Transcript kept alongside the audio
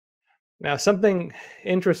Now, something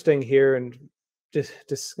interesting here, and just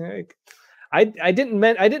I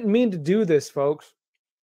didn't mean to do this, folks.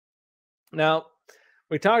 Now,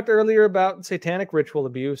 we talked earlier about satanic ritual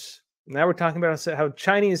abuse. Now we're talking about how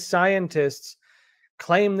Chinese scientists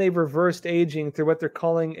claim they've reversed aging through what they're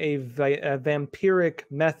calling a vampiric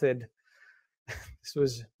method. This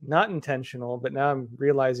was not intentional, but now I'm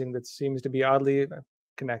realizing that seems to be oddly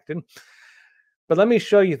connected. But let me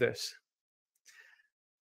show you this.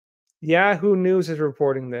 Yahoo News is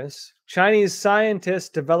reporting this. Chinese scientists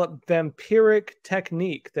develop vampiric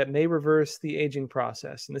technique that may reverse the aging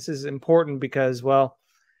process. And this is important because, well,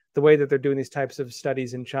 the way that they're doing these types of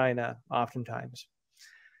studies in China, oftentimes.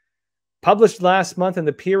 Published last month in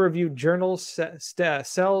the peer-reviewed journal Cell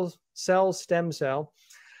Stem Cell,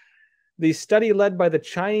 the study led by the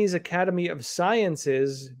Chinese Academy of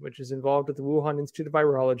Sciences, which is involved with the Wuhan Institute of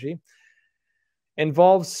Virology,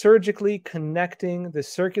 involves surgically connecting the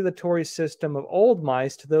circulatory system of old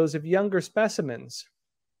mice to those of younger specimens.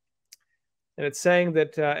 And it's saying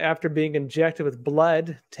that after being injected with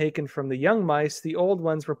blood taken from the young mice, the old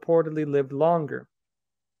ones reportedly lived longer.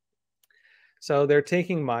 So they're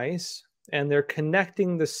taking mice and they're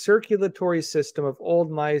connecting the circulatory system of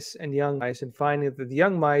old mice and young mice and finding that the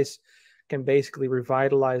young mice can basically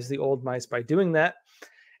revitalize the old mice by doing that.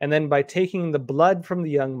 And then by taking the blood from the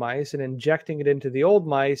young mice and injecting it into the old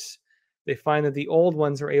mice, they find that the old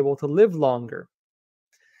ones are able to live longer.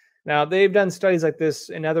 Now, they've done studies like this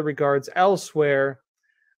in other regards elsewhere,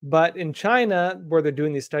 but in China, where they're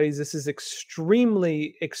doing these studies, this is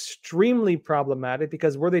extremely, extremely problematic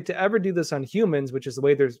because were they to ever do this on humans, which is the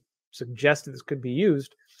way they're suggested this could be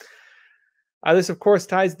used, this, of course,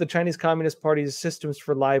 ties to the Chinese Communist Party's systems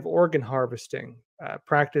for live organ harvesting,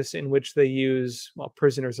 practice in which they use, well,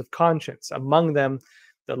 prisoners of conscience. Among them,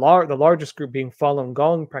 the largest group being Falun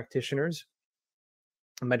Gong practitioners,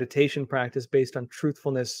 a meditation practice based on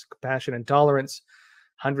truthfulness, compassion, and tolerance.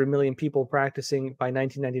 100 million people practicing by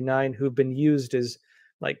 1999 who've been used as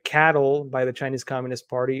like cattle by the Chinese Communist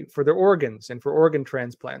Party for their organs and for organ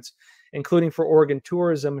transplants, including for organ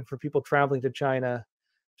tourism and for people traveling to China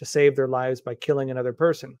to save their lives by killing another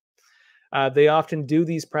person. They often do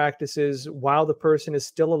these practices while the person is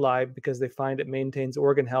still alive because they find it maintains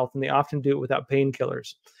organ health, and they often do it without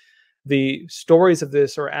painkillers. The stories of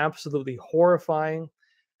this are absolutely horrifying.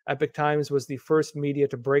 Epoch Times was the first media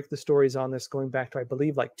to break the stories on this going back to, I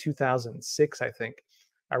believe, like 2006, I think,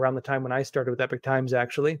 around the time when I started with Epoch Times,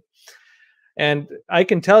 actually. And I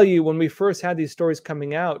can tell you, when we first had these stories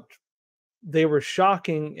coming out, they were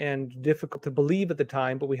shocking and difficult to believe at the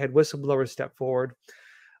time, but we had whistleblowers step forward,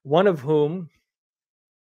 one of whom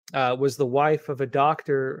was the wife of a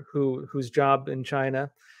doctor whose job in China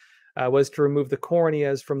was to remove the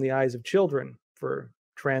corneas from the eyes of children for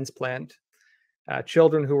transplant,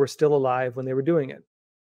 children who were still alive when they were doing it.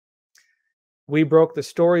 We broke the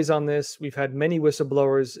stories on this. We've had many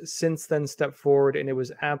whistleblowers since then step forward, and it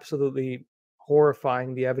was absolutely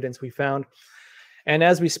horrifying, the evidence we found. And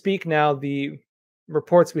as we speak now, the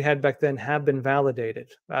reports we had back then have been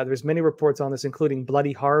validated. There's many reports on this, including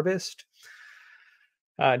Bloody Harvest.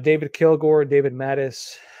 David Kilgore, David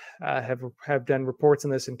Mattis have done reports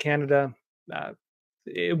on this in Canada.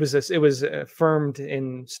 It was affirmed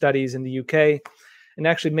in studies in the UK, and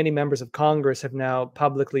actually many members of Congress have now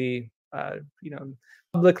publicly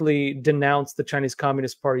denounced the Chinese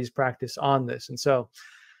Communist Party's practice on this. And so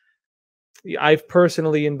I've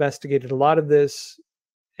personally investigated a lot of this,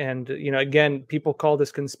 and again, people call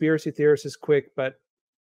this conspiracy theorists can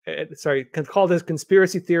call this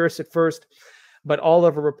conspiracy theorists at first, but all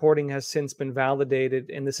of our reporting has since been validated,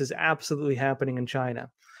 and this is absolutely happening in China.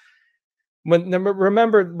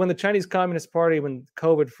 Remember when the Chinese Communist Party, when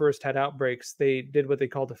COVID first had outbreaks, they did what they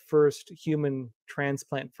called the first human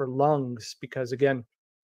transplant for lungs, because again,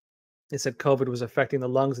 they said COVID was affecting the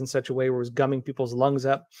lungs in such a way where it was gumming people's lungs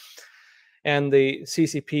up. And the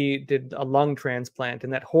CCP did a lung transplant,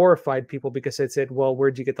 and that horrified people because they said, well,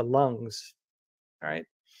 where'd you get the lungs? All right.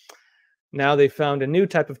 Now they found a new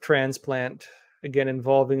type of transplant, again,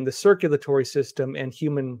 involving the circulatory system and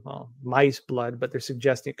human, mice blood, but they're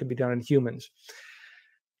suggesting it could be done in humans.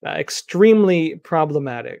 Extremely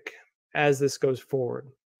problematic as this goes forward.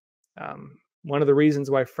 One of the reasons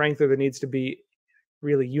why, frankly, there needs to be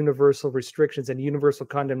really universal restrictions and universal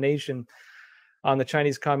condemnation on the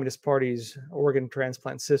Chinese Communist Party's organ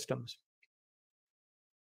transplant systems.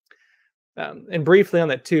 And briefly on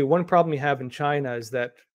that too, one problem you have in China is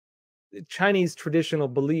that Chinese traditional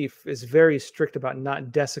belief is very strict about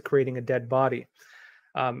not desecrating a dead body.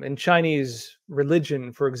 In Chinese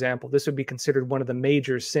religion, for example, this would be considered one of the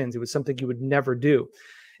major sins. It was something you would never do.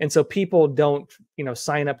 And so people don't,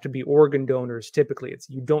 sign up to be organ donors. Typically, it's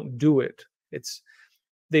you don't do it. It's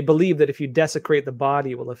they believe that if you desecrate the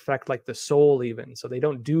body, it will affect like the soul even. So they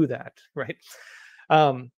don't do that, right?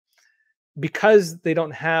 Um, because they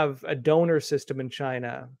don't have a donor system in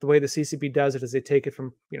China, the way the CCP does it is they take it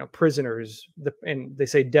from prisoners, and they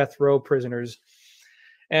say death row prisoners.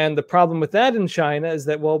 And the problem with that in China is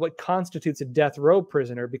that, well, what constitutes a death row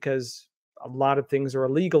prisoner? Because a lot of things are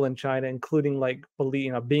illegal in China, including like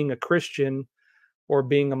being a Christian, or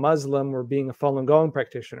being a Muslim, or being a Falun Gong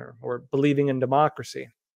practitioner, or believing in democracy.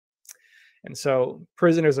 And so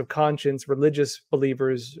prisoners of conscience, religious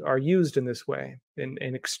believers, are used in this way in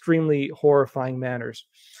extremely horrifying manners.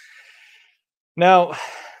 Now,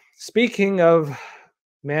 speaking of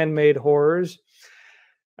man-made horrors,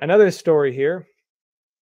 another story here,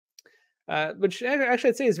 which actually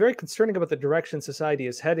I'd say is very concerning about the direction society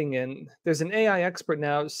is heading in. There's an AI expert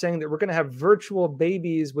now saying that we're going to have virtual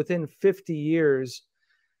babies within 50 years.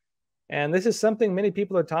 And this is something many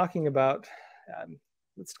people are talking about.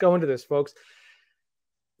 Let's go into this, folks.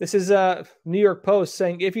 This is New York Post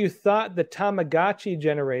saying, if you thought the Tamagotchi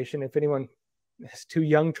generation, if anyone is too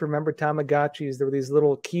young to remember Tamagotchis, there were these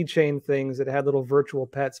little keychain things that had little virtual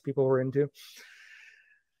pets people were into.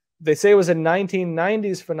 They say it was a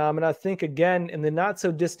 1990s phenomena. Think again, in the not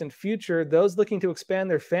so distant future, those looking to expand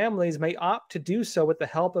their families may opt to do so with the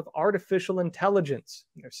help of artificial intelligence.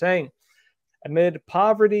 They're saying, amid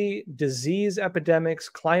poverty, disease epidemics,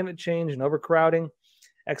 climate change, and overcrowding,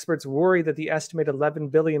 experts worry that the estimated 11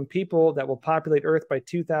 billion people that will populate Earth by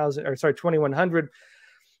 2100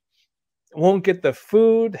 won't get the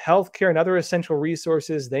food, healthcare, and other essential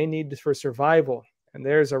resources they need for survival. And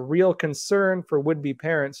there's a real concern for would-be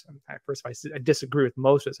parents. First, I disagree with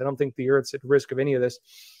most of this. I don't think the Earth's at risk of any of this.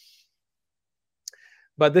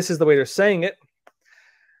 But this is the way they're saying it.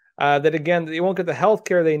 That again, they won't get the health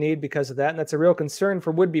care they need because of that. And that's a real concern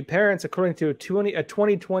for would-be parents, according to a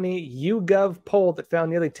 2020 YouGov poll that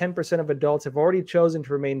found nearly 10% of adults have already chosen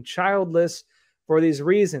to remain childless for these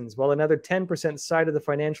reasons, while another 10% cited the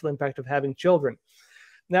financial impact of having children.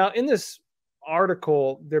 Now, in this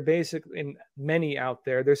article, they're basically, in many out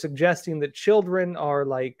there, they're suggesting that children are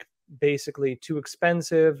like basically too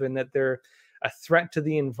expensive and that they're a threat to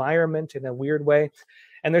the environment in a weird way.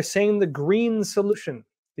 And they're saying the green solution,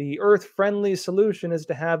 the earth-friendly solution, is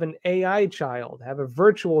to have an AI child, have a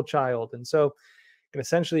virtual child. And so you can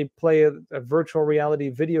essentially play a virtual reality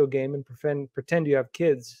video game and pretend you have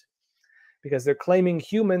kids, because they're claiming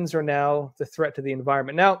humans are now the threat to the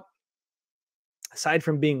environment. Now, aside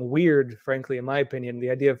from being weird, frankly, in my opinion, the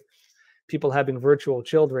idea of people having virtual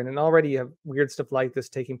children, and already you have weird stuff like this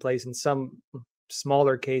taking place in some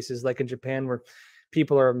smaller cases, like in Japan, where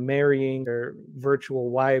people are marrying their virtual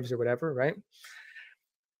wives or whatever, right?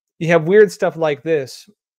 You have weird stuff like this,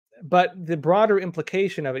 but the broader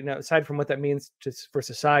implication of it, now, aside from what that means for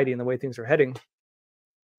society and the way things are heading,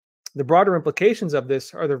 the broader implications of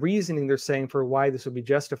this are the reasoning they're saying for why this would be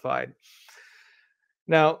justified.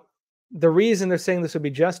 Now, the reason they're saying this would be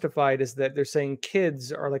justified is that they're saying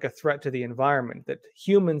kids are like a threat to the environment, that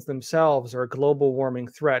humans themselves are a global warming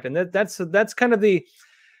threat. And that's kind of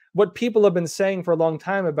what people have been saying for a long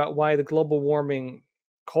time about why the global warming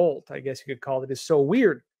cult, I guess you could call it, is so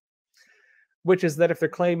weird. Which is that if they're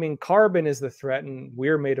claiming carbon is the threat and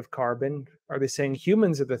we're made of carbon, are they saying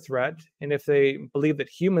humans are the threat? And if they believe that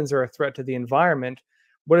humans are a threat to the environment,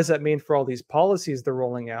 what does that mean for all these policies they're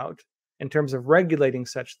rolling out in terms of regulating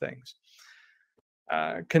such things?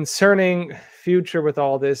 Concerning future with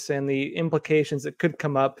all this and the implications that could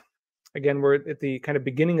come up. Again, we're at the kind of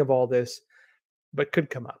beginning of all this, but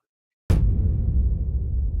could come up.